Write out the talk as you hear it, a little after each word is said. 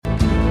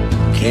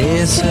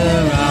Que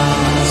sera,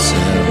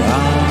 sera.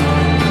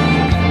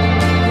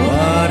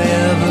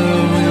 Whatever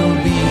will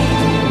be,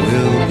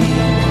 will be.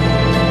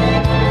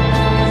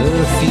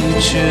 The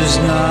future's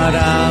not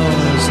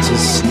ours to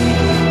see.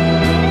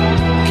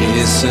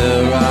 Que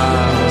sera,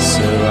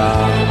 sera.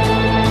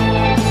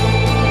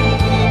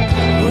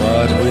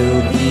 What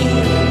will be,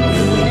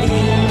 will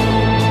be.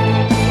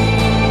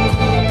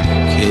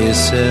 Que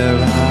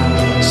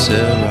sera,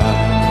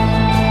 sera.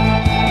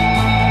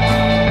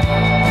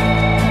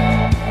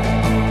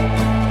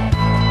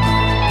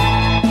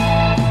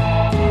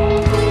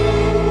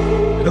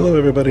 Hello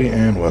everybody,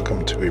 and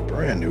welcome to a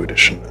brand new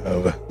edition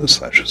of the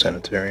Slasher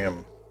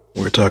Sanitarium.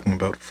 We're talking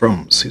about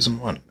From Season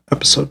 1,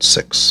 Episode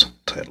 6,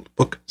 titled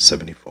Book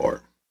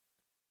 74.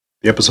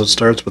 The episode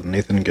starts with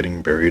Nathan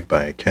getting buried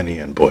by Kenny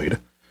and Boyd,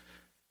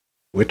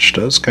 which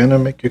does kind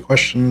of make you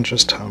question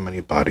just how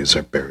many bodies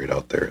are buried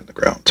out there in the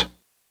ground.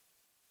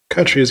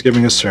 Katri is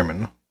giving a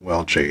sermon,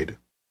 while Jade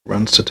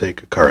runs to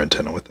take a car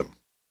antenna with him.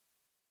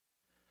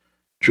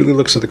 Julie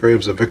looks at the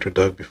graves of Victor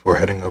Doug before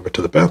heading over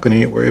to the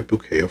balcony where a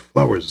bouquet of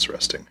flowers is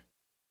resting.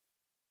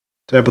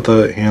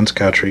 Tabitha hands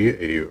Katri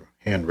a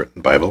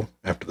handwritten Bible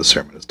after the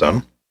sermon is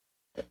done.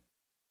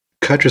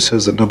 Katri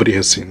says that nobody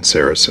has seen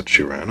Sarah since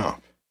she ran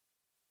off.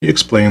 He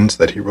explains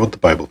that he wrote the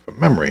Bible from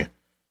memory,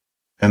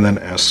 and then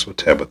asks what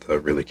Tabitha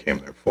really came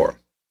there for.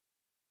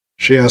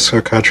 She asks how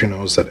Katri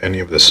knows that any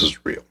of this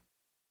is real.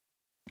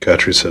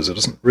 Katri says it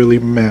doesn't really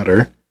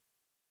matter,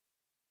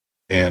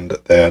 and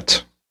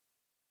that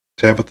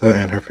Tabitha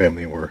and her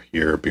family were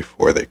here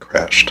before they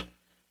crashed.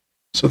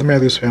 So the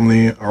Matthews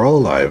family are all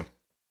alive,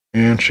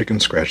 and she can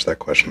scratch that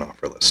question off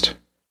her list.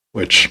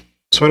 Which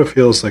sort of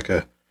feels like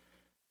a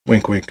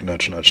wink-wink,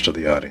 nudge-nudge to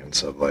the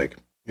audience of like,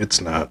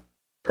 it's not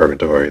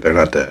purgatory, they're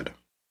not dead.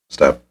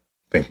 Stop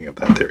thinking of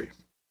that theory.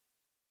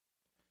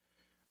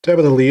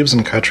 Tabitha leaves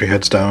and Katri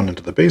heads down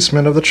into the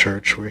basement of the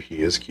church where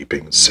he is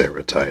keeping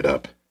Sarah tied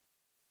up.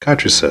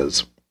 Katri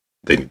says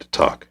they need to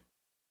talk.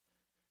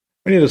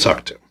 We need to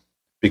talk to him.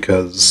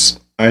 Because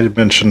I had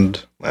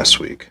mentioned last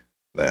week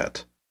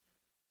that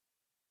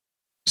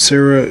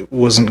Sarah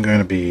wasn't going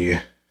to be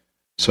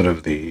sort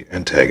of the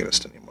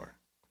antagonist anymore.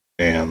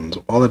 And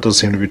while that does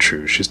seem to be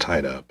true, she's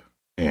tied up.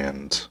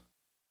 And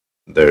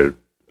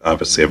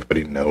obviously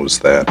everybody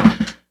knows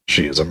that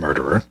she is a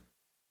murderer.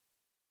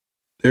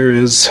 There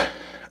is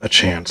a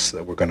chance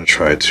that we're going to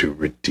try to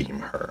redeem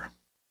her.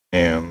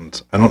 And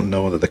I don't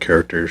know that the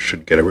character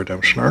should get a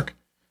redemption arc,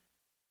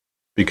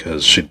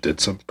 because she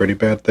did some pretty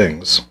bad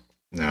things.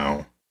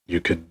 Now, you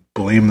could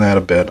blame that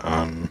a bit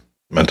on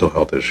mental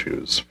health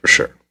issues, for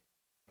sure.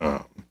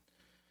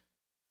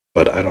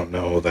 But I don't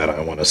know that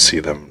I want to see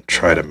them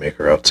try to make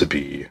her out to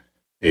be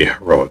a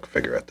heroic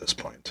figure at this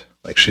point.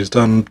 Like, she's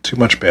done too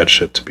much bad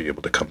shit to be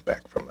able to come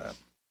back from that.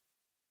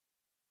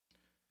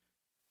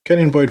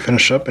 Kenny and Boyd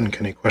finish up, and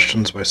Kenny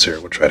questions why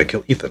Sarah would try to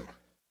kill Ethan.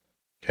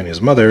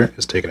 Kenny's mother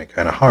is taking it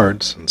kind of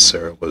hard, since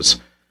Sarah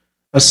was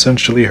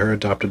essentially her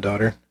adopted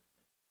daughter.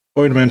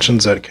 Boyd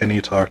mentions that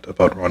Kenny talked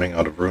about running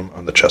out of room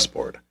on the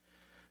chessboard,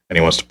 and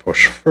he wants to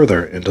push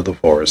further into the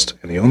forest,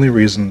 and the only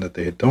reason that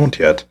they don't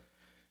yet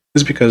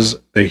is because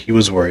he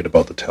was worried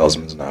about the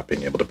talismans not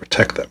being able to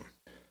protect them.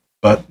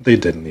 But they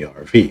did in the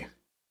RV.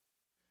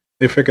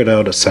 They figured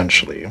out,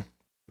 essentially,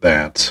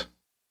 that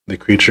the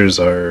creatures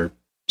are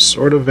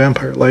sort of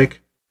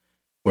vampire-like,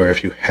 where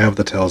if you have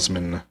the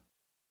talisman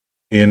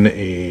in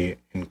a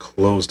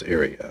enclosed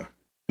area,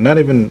 not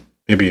even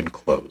maybe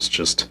enclosed,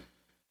 just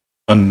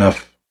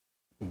enough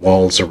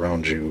walls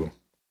around you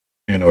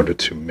in order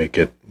to make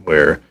it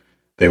where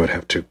they would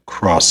have to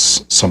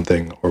cross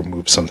something or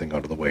move something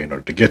out of the way in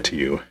order to get to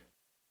you.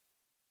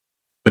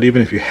 But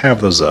even if you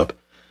have those up,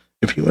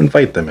 if you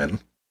invite them in,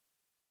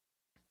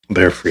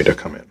 they're free to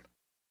come in.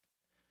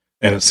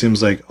 And it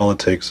seems like all it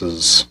takes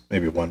is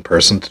maybe one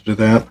person to do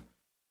that,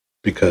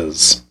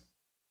 because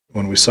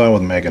when we saw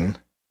with Megan,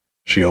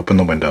 she opened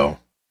the window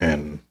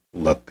and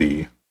let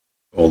the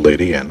old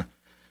lady in.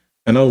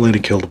 And old lady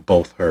killed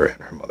both her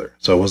and her mother.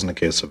 So it wasn't a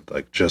case of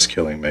like just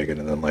killing Megan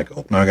and then like,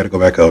 oh, now I gotta go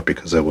back out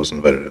because I was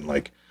invited in.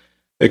 Like,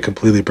 it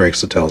completely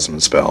breaks the talisman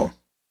spell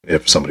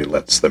if somebody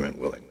lets them in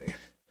willingly.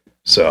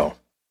 So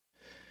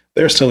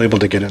they're still able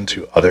to get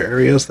into other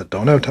areas that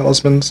don't have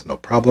talismans, no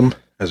problem,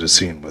 as we've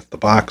seen with the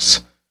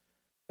box,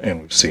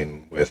 and we've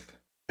seen with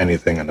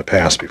anything in the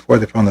past before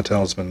they found the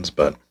talismans,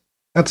 but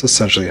that's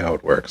essentially how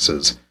it works,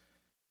 is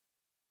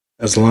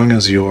as long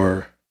as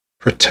you're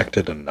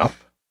protected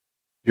enough,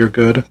 you're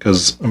good,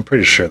 because I'm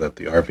pretty sure that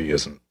the RV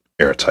isn't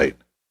airtight,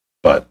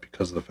 but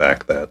because of the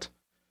fact that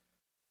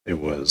it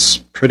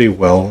was pretty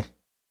well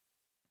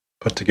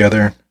put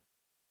together,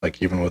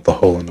 like even with the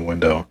hole in the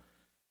window,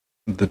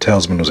 the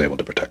talisman was able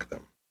to protect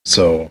them.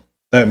 So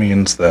that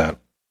means that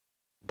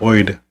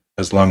Boyd,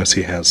 as long as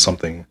he has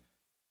something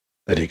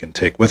that he can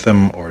take with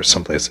him or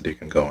someplace that he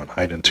can go and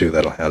hide into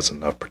that has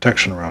enough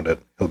protection around it,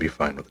 he'll be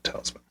fine with the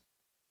talisman.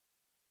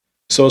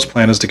 So his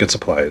plan is to get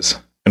supplies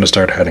and to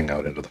start heading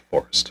out into the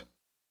forest.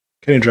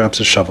 Kenny drops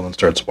his shovel and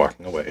starts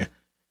walking away,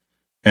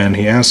 and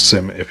he asks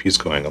him if he's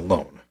going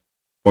alone.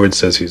 Boyd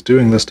says he's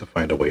doing this to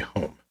find a way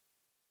home.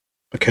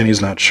 But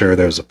Kenny's not sure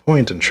there's a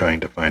point in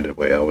trying to find a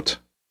way out,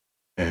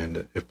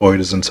 and if Boyd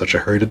is in such a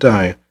hurry to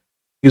die,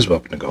 he's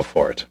welcome to go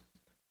for it.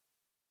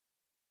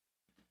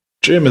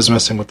 Jim is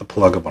messing with the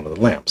plug of one of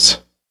the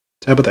lamps.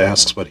 Tabitha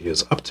asks what he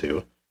is up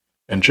to,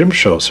 and Jim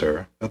shows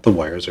her that the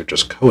wires are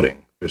just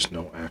coating. There's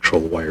no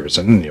actual wires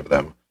in any of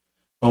them.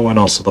 Oh, and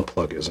also the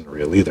plug isn't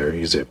real either.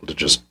 He's able to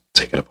just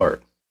take it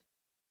apart.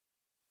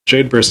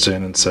 Jade bursts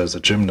in and says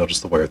that Jim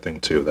noticed the wire thing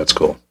too. That's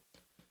cool.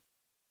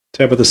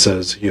 Tabitha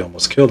says he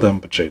almost killed him,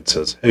 but Jade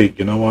says, hey,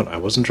 you know what? I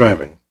wasn't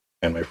driving.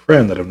 And my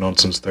friend that I've known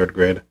since 3rd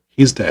grade,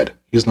 he's dead.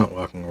 He's not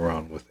walking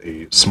around with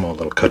a small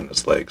little cut in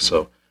his leg,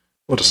 so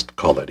we'll just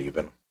call that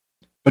even.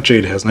 But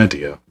Jade has an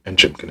idea, and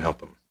Jim can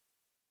help him.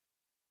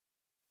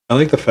 I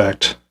like the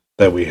fact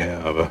that we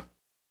have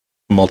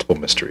multiple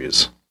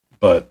mysteries,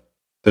 but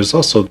there's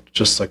also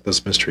just like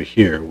this mystery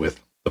here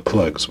with the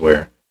plugs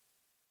where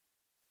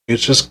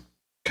it's just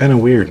kind of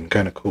weird and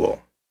kind of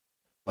cool.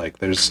 Like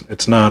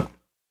it's not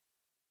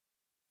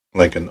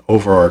like an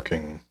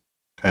overarching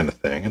kind of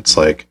thing. It's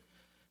like,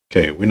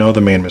 okay, we know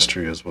the main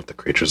mystery is what the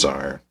creatures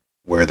are,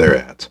 where they're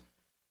at.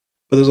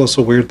 But there's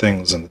also weird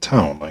things in the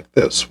town like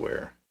this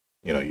where,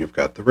 you've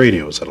got the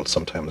radios that'll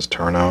sometimes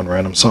turn on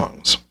random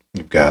songs.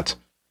 You've got,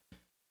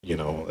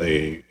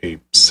 a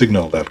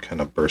signal that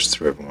kind of bursts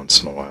through every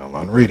once in a while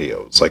on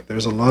radios. Like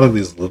there's a lot of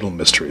these little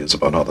mysteries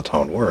about how the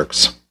town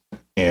works.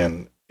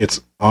 And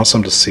it's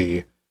awesome to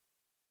see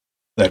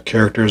that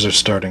characters are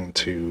starting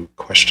to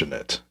question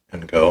it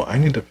and go, I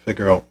need to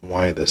figure out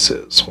why this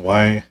is.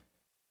 Why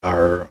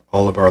are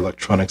all of our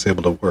electronics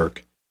able to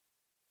work,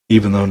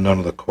 even though none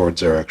of the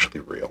cords are actually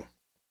real?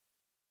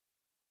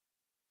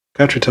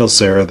 Katri tells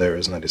Sarah there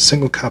is not a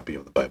single copy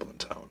of the Bible in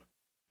town.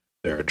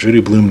 There are Judy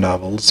Blume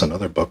novels and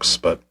other books,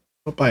 but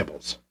no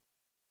Bibles.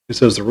 She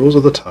says the rules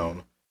of the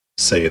town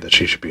say that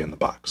she should be in the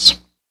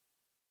box.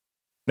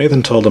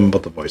 Nathan told him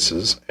about the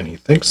voices, and he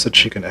thinks that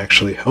she can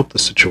actually help the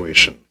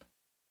situation,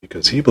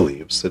 because he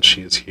believes that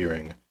she is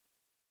hearing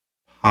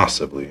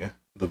possibly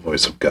the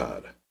voice of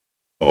God,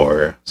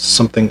 or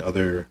some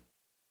other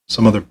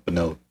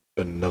benevolent,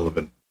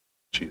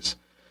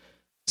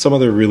 some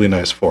other really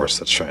nice force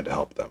that's trying to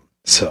help them.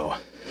 So,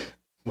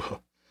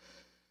 well,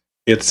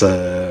 it's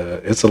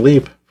a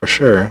leap for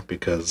sure,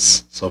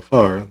 because so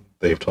far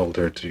they've told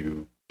her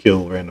to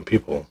kill random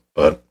people,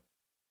 but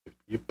if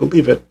you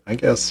believe it, I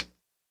guess.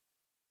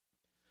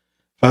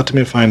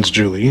 Fatima finds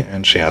Julie,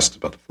 and she asks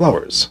about the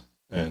flowers,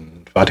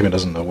 and Fatima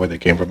doesn't know where they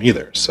came from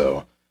either,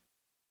 so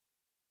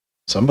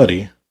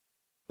somebody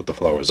put the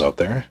flowers out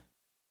there.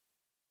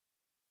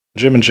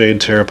 Jim and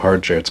Jade tear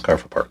apart Jared's car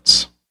for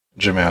parts.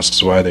 Jim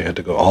asks why they had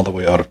to go all the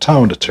way out of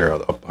town to tear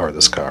apart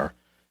this car,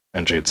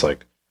 and Jade's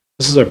like,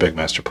 this is our big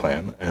master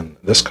plan, and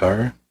this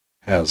car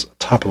has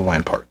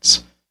top-of-the-line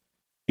parts.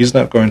 He's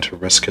not going to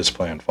risk his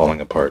plan falling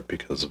apart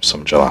because of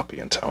some jalopy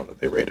in town that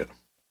they raided.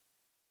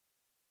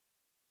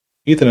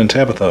 Ethan and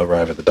Tabitha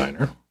arrive at the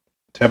diner.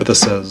 Tabitha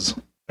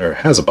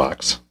has a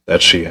box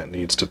that she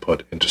needs to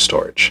put into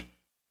storage.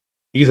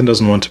 Ethan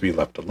doesn't want to be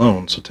left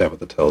alone, so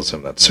Tabitha tells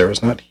him that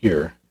Sarah's not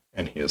here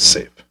and he is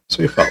safe,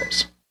 so he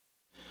follows.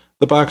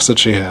 The box that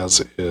she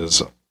has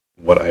is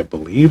what I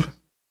believe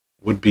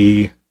would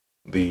be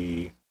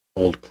the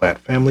old Platt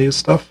family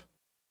stuff.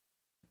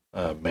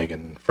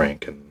 Megan,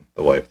 Frank, and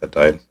the wife that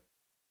died.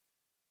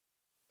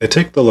 They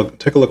take a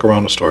look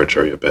around the storage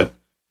area a bit,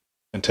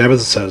 and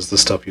Tabitha says the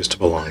stuff used to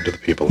belong to the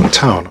people in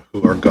town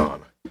who are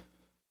gone.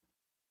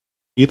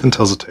 Ethan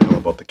tells a tale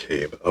about the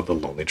cave of the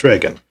Lonely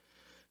Dragon,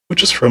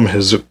 which is from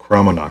his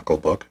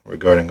Chromonocle book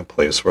regarding a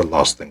place where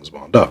lost things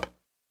wound up.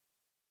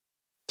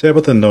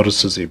 Tabitha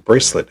notices a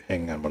bracelet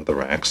hanging on one of the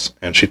racks,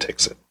 and she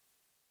takes it.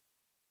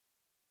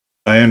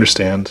 I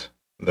understand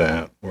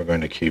that we're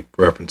going to keep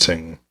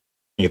referencing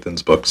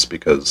Ethan's books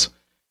because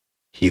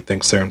he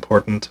thinks they're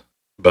important,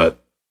 but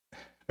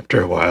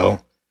after a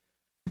while,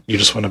 you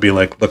just want to be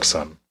like, look,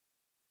 son,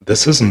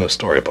 this isn't a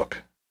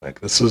storybook.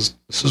 Like, this is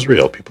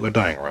real. People are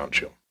dying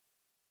around you.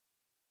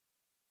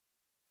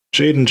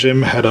 Jade and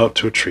Jim head out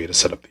to a tree to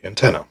set up the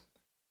antenna.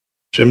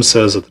 Jim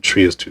says that the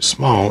tree is too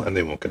small and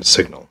they won't get a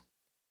signal.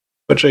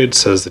 But Jade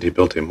says that he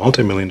built a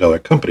multi-million-dollar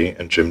company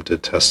and Jim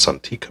did tests on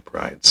teacup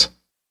rides.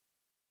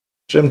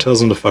 Jim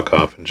tells him to fuck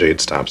off and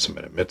Jade stops him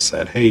and admits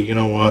that, hey, you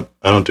know what?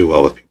 I don't do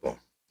well with people.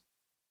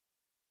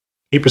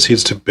 He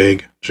proceeds to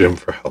beg Jim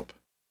for help,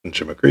 and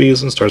Jim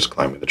agrees and starts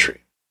climbing the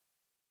tree.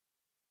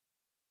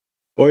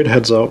 Boyd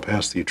heads out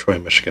past the Troy,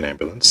 Michigan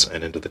ambulance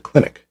and into the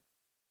clinic.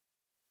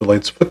 The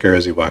lights flicker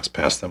as he walks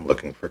past them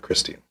looking for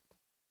Christy.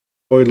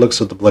 Boyd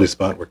looks at the bloody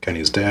spot where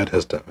Kenny's dad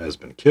has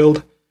been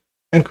killed,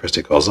 and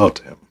Christy calls out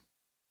to him.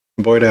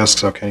 Boyd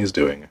asks how Kenny's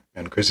doing,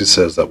 and Christy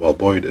says that while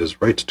Boyd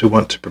is right to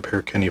want to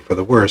prepare Kenny for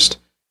the worst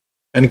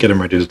and get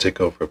him ready to take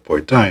over if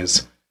Boyd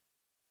dies,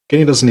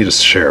 Kenny doesn't need a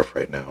sheriff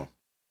right now.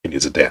 He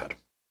needs a dad.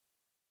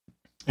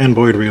 And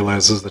Boyd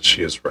realizes that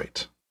she is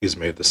right. He's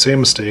made the same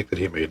mistake that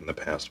he made in the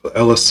past with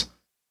Ellis,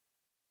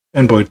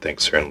 and Boyd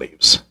thanks her and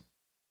leaves.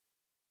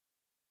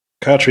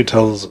 Katri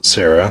tells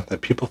Sarah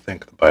that people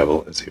think the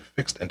Bible is a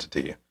fixed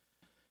entity,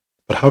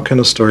 But how can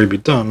a story be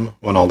done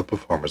when all the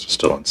performers are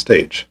still on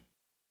stage?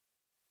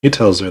 He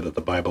tells her that the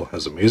Bible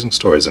has amazing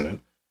stories in it,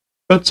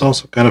 but it's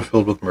also kind of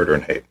filled with murder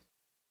and hate.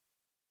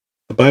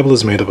 The Bible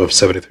is made up of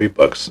 73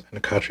 books,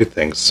 and Katri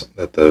thinks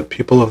that the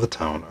people of the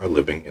town are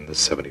living in the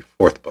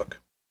 74th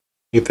book.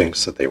 He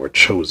thinks that they were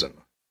chosen.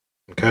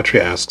 And Katri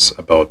asks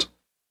about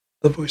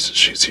the voices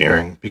she's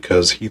hearing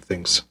because he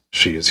thinks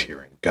she is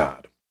hearing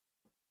God.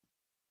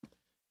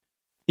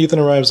 Ethan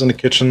arrives in the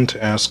kitchen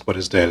to ask when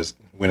his dad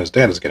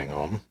is getting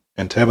home,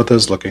 and Tabitha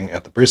is looking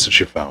at the bracelet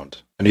she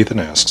found, and Ethan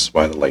asks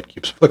why the light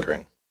keeps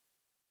flickering.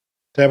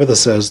 Tabitha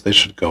says they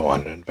should go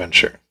on an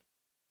adventure,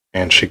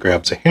 and she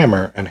grabs a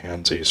hammer and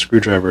hands a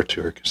screwdriver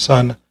to her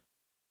son,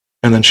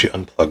 and then she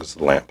unplugs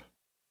the lamp,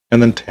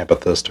 and then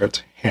Tabitha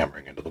starts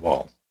hammering into the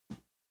wall.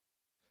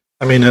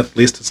 I mean, at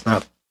least it's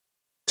not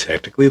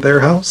technically their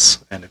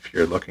house, and if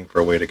you're looking for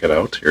a way to get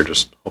out, you're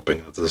just hoping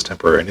that this is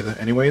temporary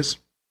anyways.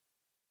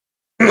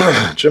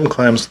 Jim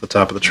climbs to the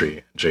top of the tree,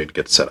 and Jade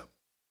gets set up.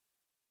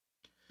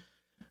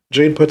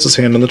 Jade puts his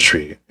hand on the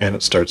tree, and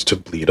it starts to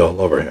bleed all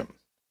over him.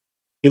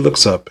 He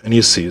looks up, and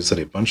he sees that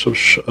a bunch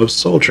of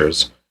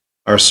soldiers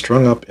are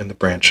strung up in the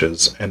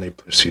branches, and they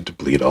proceed to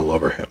bleed all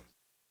over him.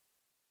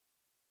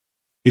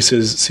 He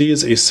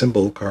sees a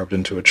symbol carved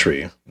into a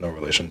tree, no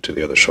relation to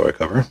the other show I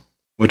cover,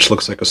 which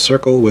looks like a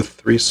circle with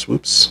 3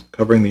 swoops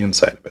covering the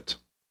inside of it.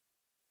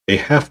 A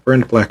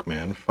half-burned black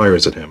man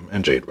fires at him,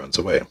 and Jade runs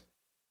away.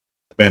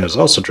 The man is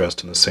also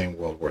dressed in the same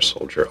World War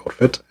soldier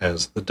outfit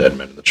as the dead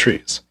men in the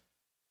trees.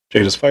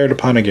 Jade is fired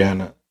upon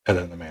again, and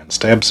then the man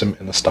stabs him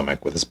in the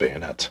stomach with his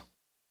bayonet.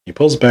 He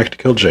pulls back to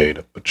kill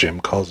Jade, but Jim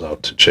calls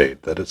out to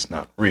Jade that it's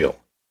not real.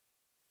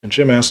 And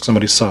Jim asks him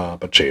what he saw,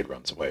 but Jade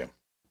runs away.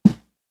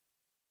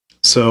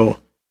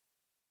 So,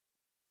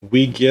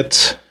 we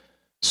get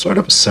sort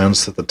of a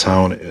sense that the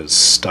town is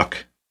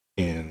stuck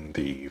in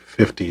the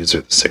 50s or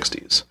the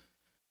 60s.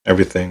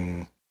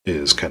 Everything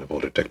is kind of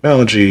older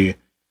technology.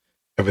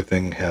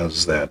 Everything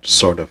has that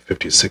sort of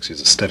 50s,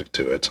 60s aesthetic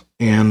to it.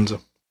 And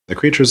the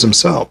creatures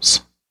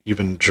themselves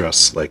even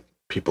dress like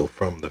people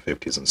from the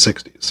 50s and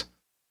 60s.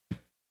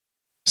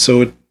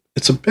 So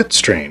it's a bit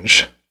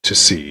strange to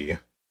see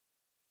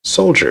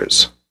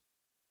soldiers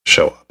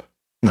show up.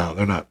 Now,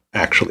 they're not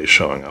actually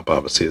showing up,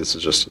 obviously, this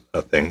is just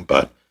a thing,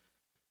 but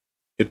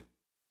it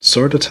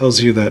sort of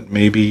tells you that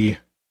maybe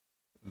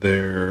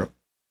they're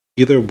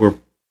either were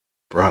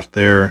brought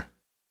there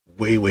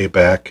way, way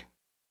back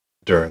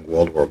during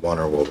World War I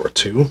or World War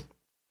II,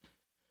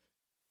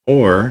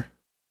 or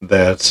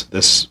that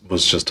this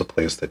was just a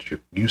place that you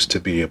used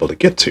to be able to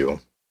get to,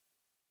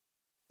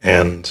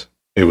 and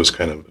it was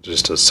kind of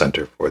just a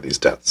center for these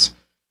deaths.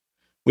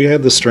 We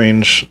had this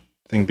strange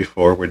thing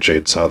before where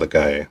Jade saw the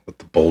guy with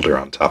the boulder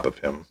on top of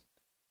him,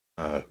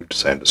 who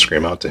decided to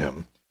scream out to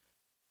him.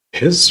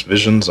 His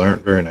visions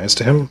aren't very nice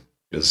to him,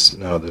 because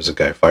now there's a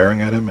guy firing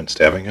at him and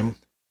stabbing him,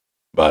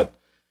 but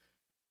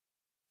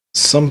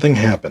something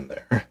happened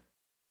there.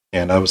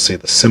 And obviously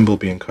the symbol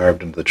being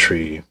carved into the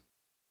tree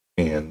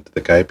and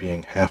the guy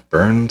being half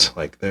burned,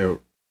 there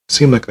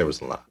seemed like there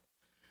was a lot.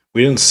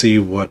 We didn't see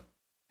what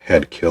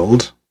had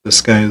killed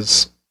this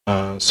guy's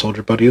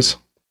soldier buddies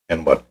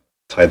and what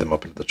tied them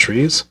up into the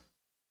trees,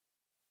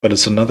 but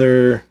it's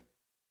another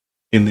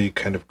in the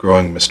kind of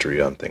growing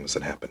mystery on things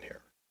that happen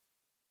here.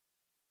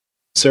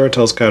 Sarah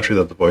tells Katri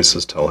that the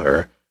voices tell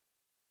her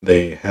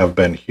they have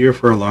been here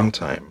for a long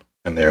time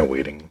and they are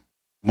wanting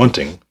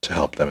to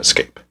help them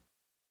escape.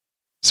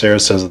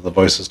 Sarah says that the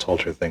voices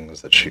told her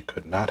things that she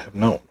could not have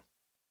known.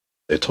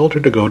 They told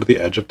her to go to the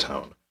edge of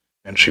town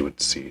and she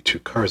would see 2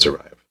 cars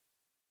arrive.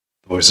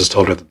 The voices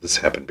told her that this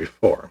happened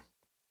before.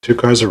 2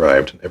 cars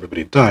arrived and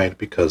everybody died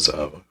because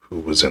of who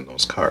was in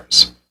those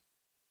cars.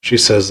 She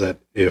says that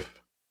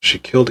if she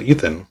killed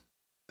Ethan,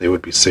 they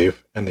would be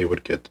safe and they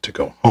would get to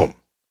go home.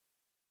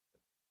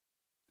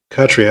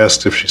 Katri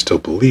asks if she still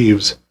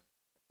believes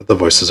that the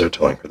voices are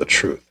telling her the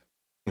truth,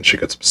 and she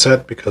gets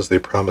upset because they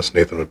promised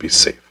Nathan would be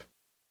safe.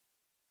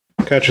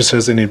 Katri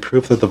says they need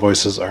proof that the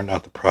voices are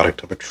not the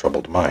product of a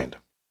troubled mind.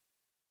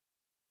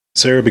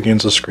 Sarah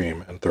begins to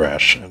scream and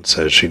thrash and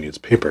says she needs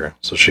paper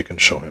so she can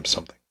show him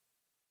something.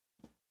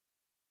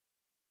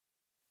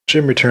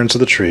 Jim returns to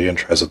the tree and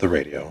tries with the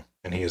radio,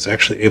 and he is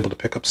actually able to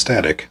pick up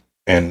static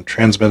and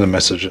transmit a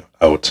message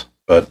out,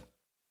 but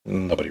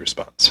nobody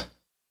responds.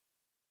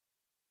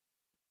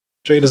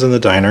 Jade is in the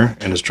diner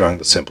and is drawing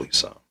the symbol he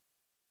saw.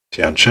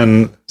 Tian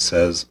Chen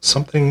says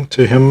something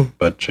to him,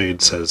 but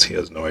Jade says he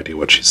has no idea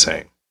what she's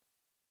saying.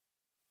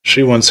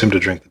 She wants him to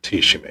drink the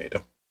tea she made,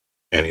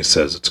 and he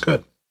says it's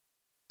good.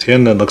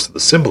 Tian then looks at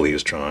the symbol he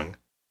is drawing,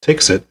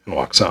 takes it, and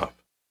walks off.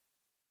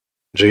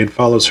 Jade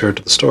follows her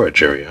to the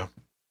storage area.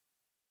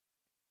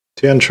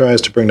 Tian tries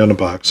to bring down a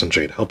box, and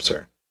Jade helps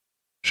her.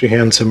 She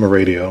hands him a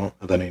radio,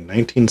 then a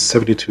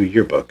 1972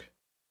 yearbook,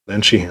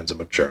 then she hands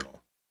him a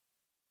journal.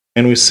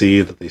 And we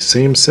see that the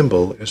same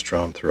symbol is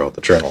drawn throughout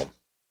the journal.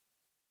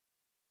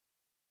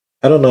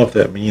 I don't know if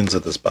that means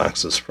that this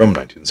box is from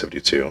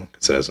 1972,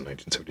 because it has a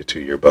 1972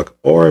 yearbook,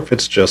 or if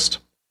it's just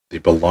the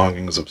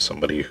belongings of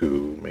somebody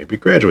who maybe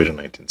graduated in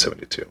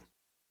 1972.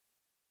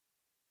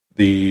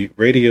 The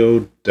radio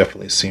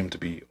definitely seemed to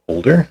be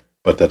older,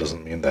 but that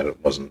doesn't mean that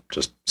it wasn't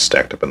just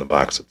stacked up in the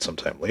box at some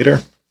time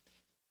later.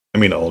 I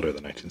mean older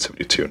than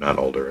 1972, not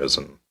older as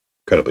in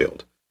incredibly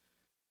old.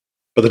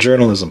 But the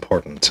journal is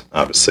important,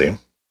 obviously,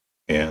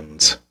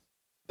 and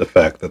the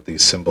fact that the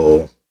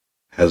symbol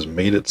has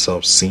made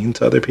itself seen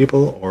to other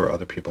people, or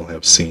other people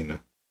have seen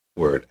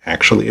where it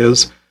actually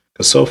is,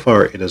 because so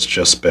far it has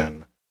just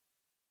been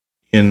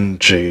in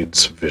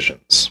Jade's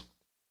visions.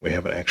 We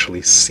haven't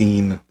actually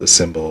seen the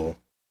symbol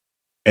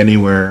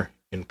anywhere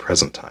in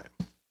present time.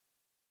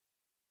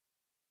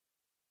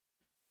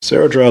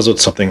 Sarah draws out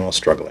something while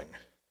struggling,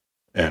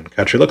 and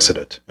Katri looks at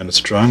it, and it's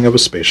a drawing of a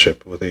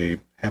spaceship with a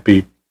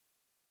happy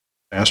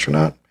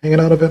astronaut hanging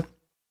out of it.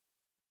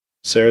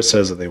 Sarah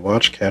says that they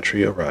watch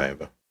Katri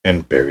arrive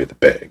and bury the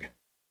bag.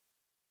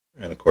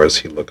 And of course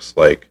he looks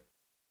like,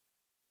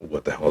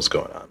 what the hell is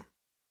going on?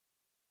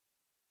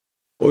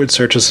 Boyd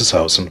searches his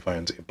house and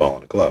finds a ball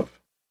and a glove.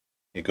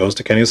 He goes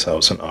to Kenny's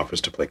house and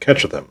offers to play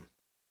catch with him.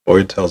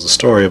 Boyd tells a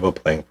story about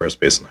playing first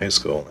base in high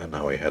school and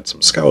how he had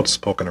some scouts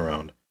poking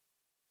around,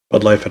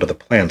 but life had other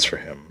plans for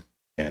him,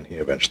 and he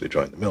eventually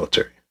joined the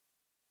military.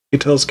 He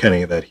tells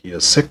Kenny that he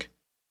is sick,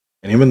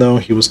 and even though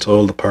he was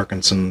told the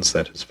Parkinson's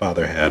that his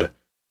father had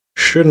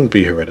shouldn't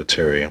be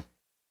hereditary,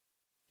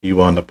 he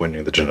wound up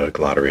winning the genetic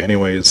lottery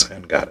anyways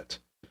and got it.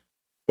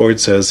 Boyd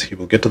says he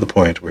will get to the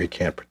point where he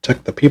can't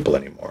protect the people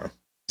anymore,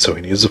 so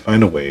he needs to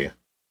find a way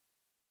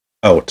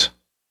out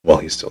while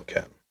he still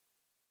can.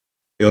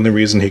 The only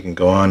reason he can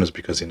go on is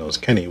because he knows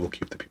Kenny will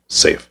keep the people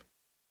safe.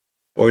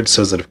 Boyd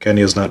says that if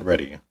Kenny is not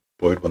ready,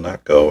 Boyd will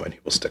not go and he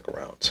will stick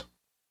around.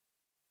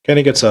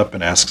 Kenny gets up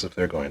and asks if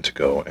they're going to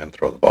go and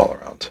throw the ball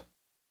around.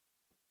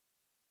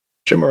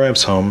 Jim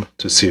arrives home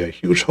to see a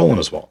huge hole in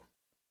his wall.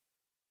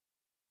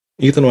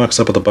 Ethan walks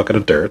up with a bucket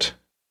of dirt,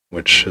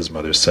 which his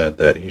mother said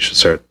that he should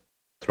start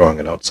throwing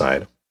it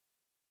outside.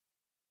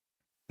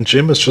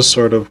 Jim is just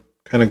sort of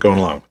kind of going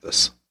along with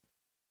this.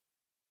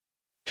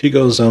 He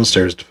goes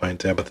downstairs to find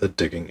Tabitha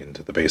digging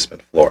into the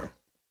basement floor.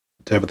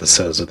 Tabitha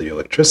says that the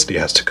electricity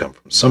has to come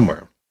from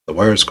somewhere. The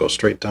wires go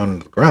straight down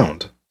into the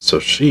ground, so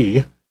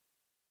she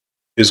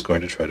is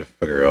going to try to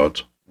figure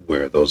out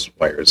where those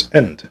wires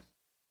end.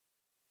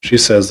 She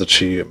says that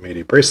she made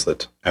a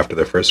bracelet after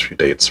their first few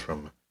dates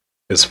from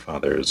his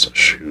father's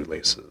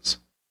shoelaces.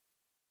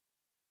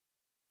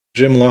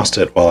 Jim lost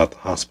it while at the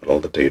hospital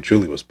the day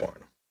Julie was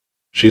born.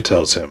 She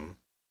tells him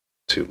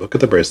to look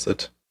at the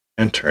bracelet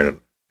and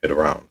turn it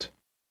around.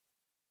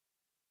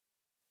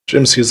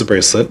 Jim sees the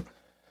bracelet,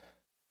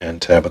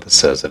 and Tabitha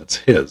says that it's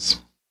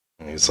his.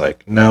 And he's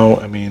like, no,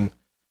 I mean,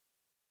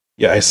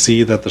 yeah, I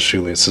see that the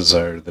shoelaces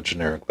are the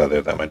generic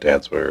leather that my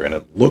dad's wear, and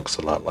it looks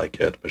a lot like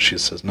it, but she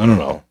says,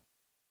 no.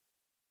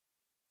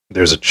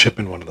 There's a chip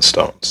in one of the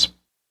stones.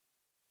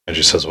 And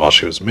she says while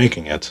she was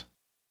making it,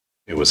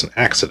 it was an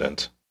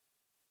accident,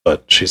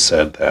 but she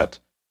said that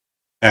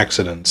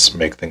accidents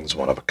make things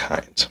one of a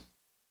kind.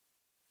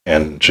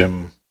 And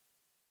Jim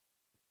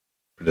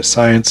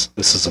decides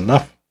this is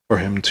enough for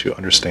him to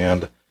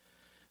understand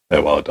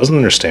that while it doesn't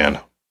understand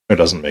or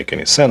doesn't make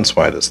any sense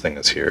why this thing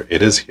is here,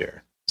 it is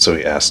here. So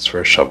he asks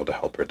for a shovel to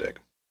help her dig.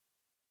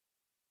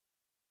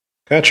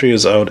 Katri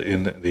is out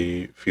in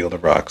the field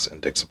of rocks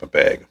and digs up a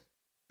bag.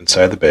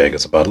 Inside the bag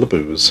is a bottle of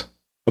booze,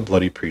 a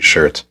bloody priest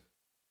shirt,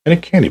 and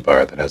a candy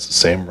bar that has the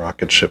same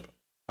rocket ship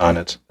on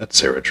it that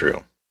Sarah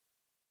drew.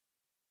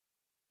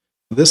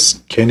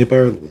 This candy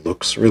bar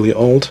looks really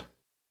old,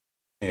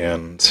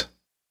 and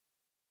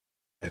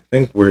I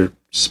think we're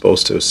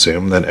supposed to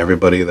assume that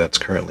everybody that's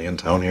currently in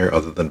town here,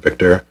 other than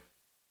Victor,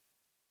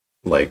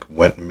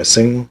 went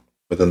missing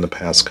within the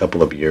past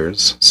couple of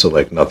years, so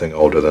nothing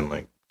older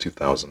than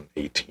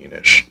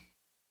 2018-ish.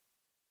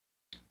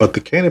 But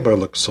the candy bar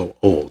looks so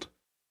old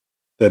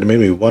that it made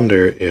me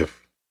wonder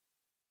if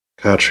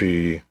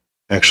Katri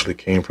actually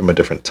came from a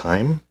different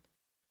time.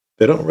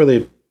 They don't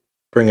really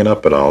bring it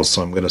up at all,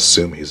 so I'm going to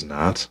assume he's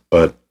not,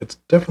 but it's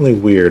definitely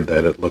weird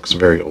that it looks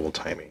very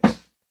old-timey.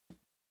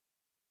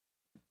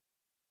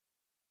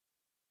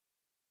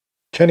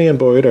 Kenny and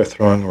Boyd are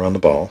throwing around the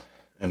ball,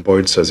 and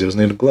Boyd says he doesn't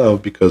need a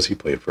glove because he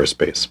played first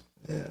base.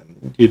 Yeah,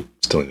 you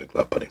still need a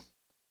glove, buddy.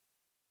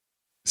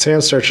 His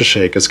hand starts to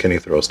shake as Kenny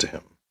throws to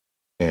him,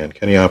 and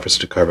Kenny offers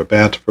to carve a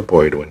bat for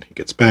Boyd when he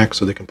gets back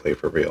so they can play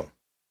for real.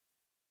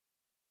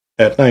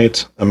 At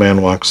night, a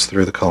man walks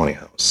through the colony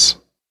house.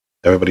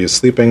 Everybody is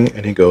sleeping,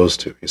 and he goes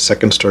to a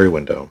second-story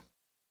window.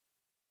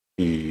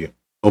 He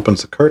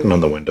opens the curtain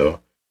on the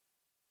window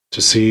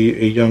to see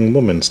a young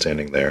woman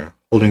standing there,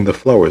 holding the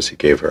flowers he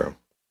gave her,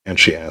 and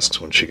she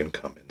asks when she can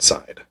come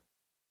inside.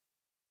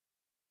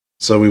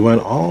 So we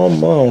went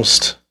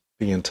almost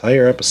the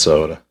entire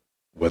episode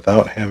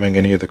without having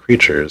any of the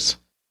creatures,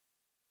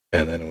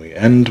 and then we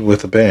end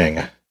with a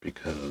bang,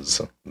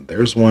 because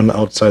there's one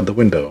outside the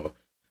window,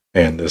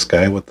 and this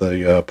guy with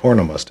the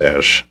porno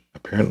mustache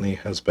apparently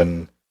has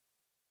been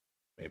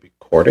maybe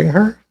courting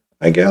her,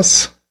 I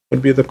guess,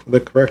 would be the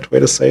correct way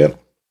to say it.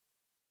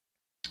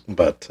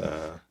 But,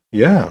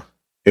 yeah,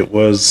 it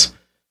was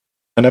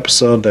an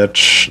episode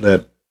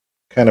that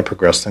kind of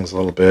progressed things a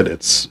little bit.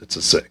 It's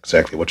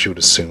exactly what you would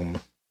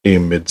assume a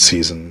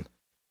mid-season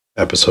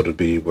episode would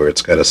be, where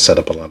it's got to set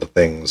up a lot of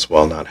things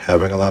while not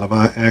having a lot of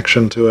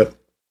action to it.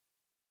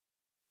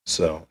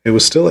 So it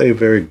was still a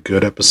very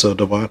good episode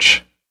to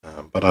watch,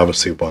 but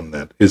obviously one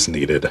that is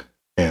needed.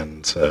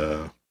 And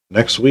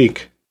next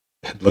week,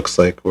 it looks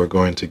like we're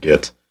going to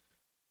get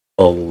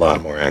a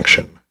lot more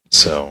action.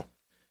 So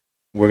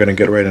we're going to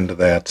get right into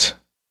that.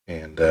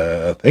 And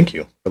thank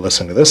you for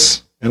listening to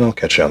this, and I'll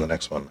catch you on the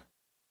next one.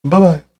 Bye-bye.